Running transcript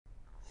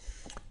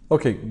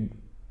Okay.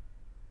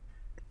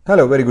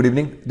 Hello, very good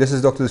evening. This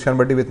is Dr.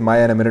 Zeeshan with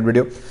Maya animated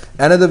video.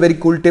 Another very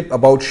cool tip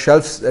about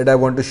shelves that I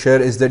want to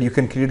share is that you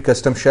can create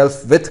custom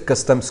shelf with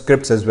custom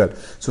scripts as well.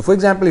 So for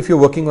example, if you're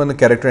working on the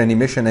character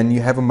animation and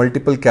you have a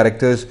multiple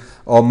characters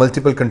or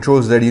multiple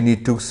controls that you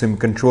need to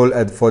control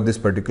for this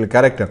particular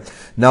character.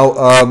 Now,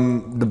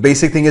 the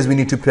basic thing is we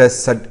need to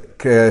set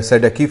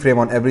a keyframe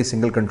on every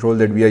single control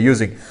that we are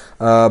using.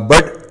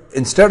 But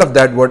instead of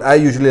that, what I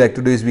usually like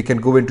to do is we can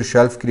go into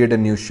shelf, create a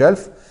new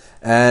shelf,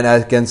 and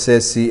I can say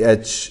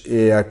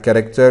CHAR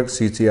character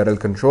CTRL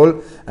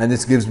control, and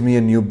this gives me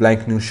a new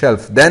blank new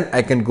shelf. Then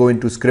I can go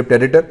into script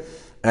editor,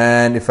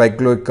 and if I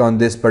click on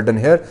this button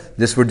here,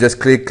 this would just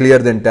clear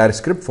the entire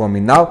script for me.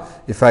 Now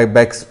if I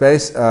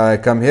backspace, I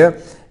come here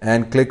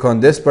and click on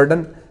this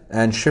button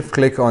and shift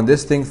click on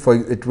this thing, for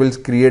it will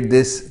create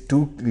this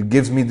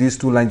gives me these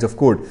two lines of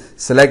code.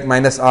 Select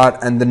 -R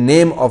and the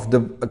name of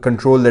the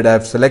control that I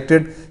have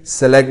selected.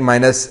 Select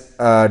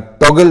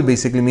 -toggle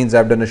basically means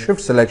I've done a shift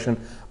selection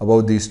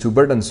about these two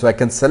buttons. So I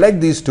can select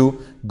these two,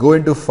 go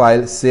into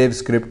file, save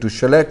script to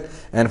select,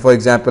 and for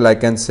example I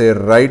can say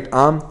right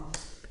arm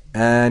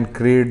and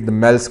create the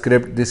mel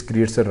script. This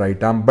creates a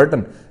right arm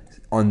button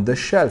on the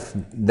shelf.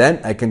 Then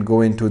I can go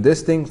into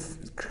this thing,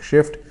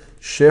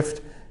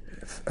 shift,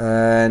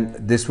 and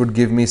this would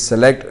give me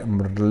select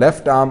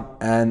left arm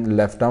and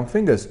left arm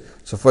fingers.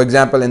 So for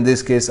example, in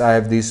this case I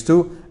have these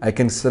two. I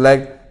can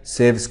select,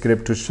 save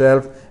script to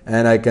shelf,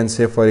 and I can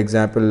say for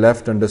example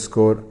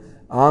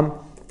left_arm,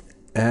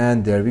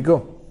 and there we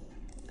go.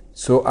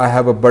 So I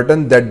have a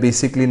button that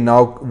basically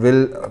now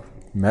will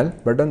mel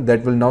button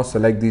that will now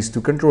select these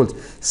two controls.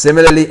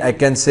 Similarly, I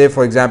can say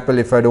for example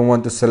if I don't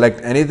want to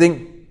select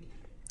anything,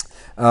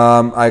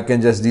 I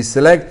can just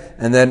deselect,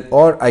 and then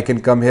or I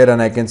can come here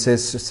and I can say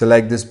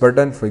select this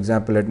button. For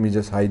example, let me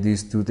just hide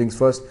these two things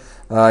first.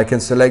 I can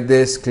select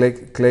this,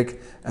 click,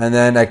 and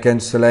then I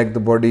can select the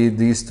body,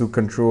 these two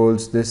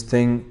controls, this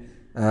thing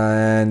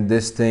and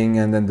this thing,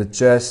 and then the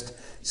chest.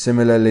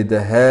 Similarly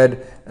the head,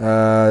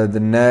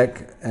 the neck,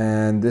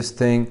 and this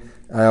thing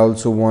I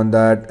also want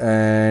that,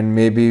 and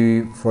maybe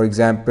for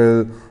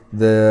example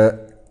the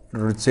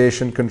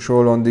rotation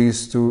control on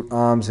these two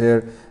arms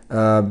here.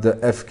 The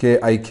FK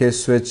IK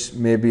switch,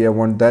 maybe I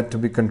want that to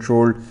be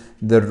controlled.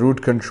 The root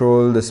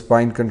control, the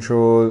spine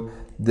control,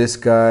 this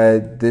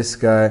guy,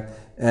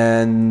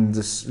 and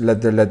just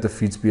let the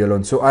feet be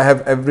alone. So I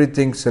have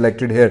everything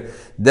selected here.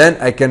 Then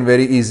I can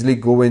very easily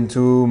go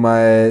into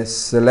my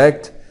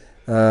select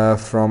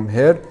from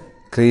here,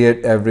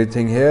 create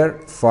everything here,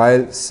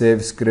 file,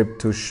 save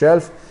script to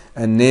shelf,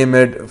 and name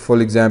it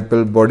for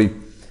example body,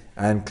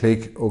 and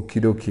click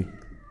okie dokie.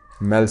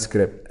 Mel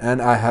script, and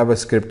I have a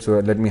script, so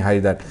let me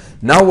hide that.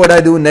 Now what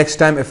I do next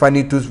time, if I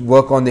need to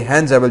work on the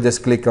hands, I will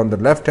just click on the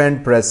left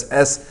hand, press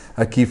S,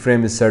 a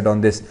keyframe is set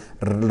on this.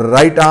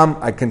 Right arm,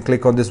 I can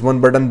click on this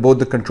one button, both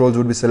the controls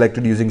would be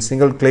selected using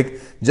single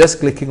click. Just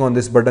clicking on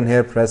this button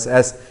here, press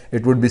S,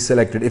 it would be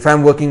selected. If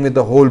I'm working with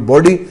the whole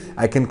body,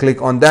 I can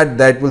click on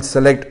that will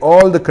select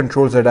all the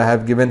controls that I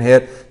have given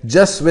here.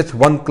 Just with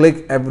one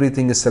click,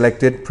 everything is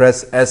selected.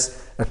 Press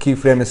S, a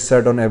keyframe is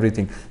set on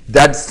everything.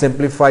 That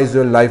simplifies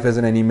your life as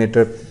an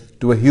animator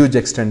to a huge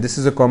extent. This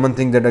is a common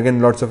thing that again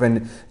lots of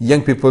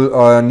young people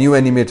or new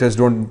animators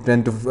don't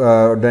tend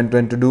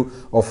to do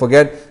or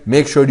forget.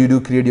 Make sure you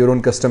do create your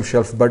own custom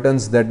shelf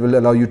buttons that will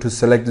allow you to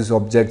select these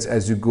objects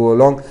as you go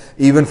along,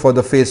 even for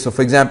the face. So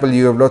for example,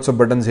 you have lots of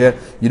buttons here.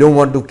 You don't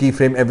want to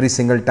keyframe every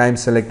single time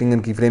selecting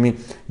and keyframing.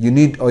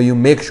 You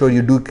make sure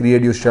you do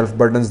create your shelf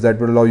buttons that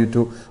will allow you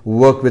to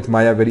work with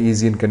Maya very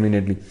easy and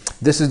conveniently.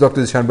 This is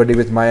Dr. Zeeshan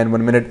with Maya in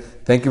 1 minute.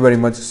 Thank you very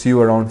much. See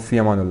you around. Fi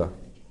Amanullah.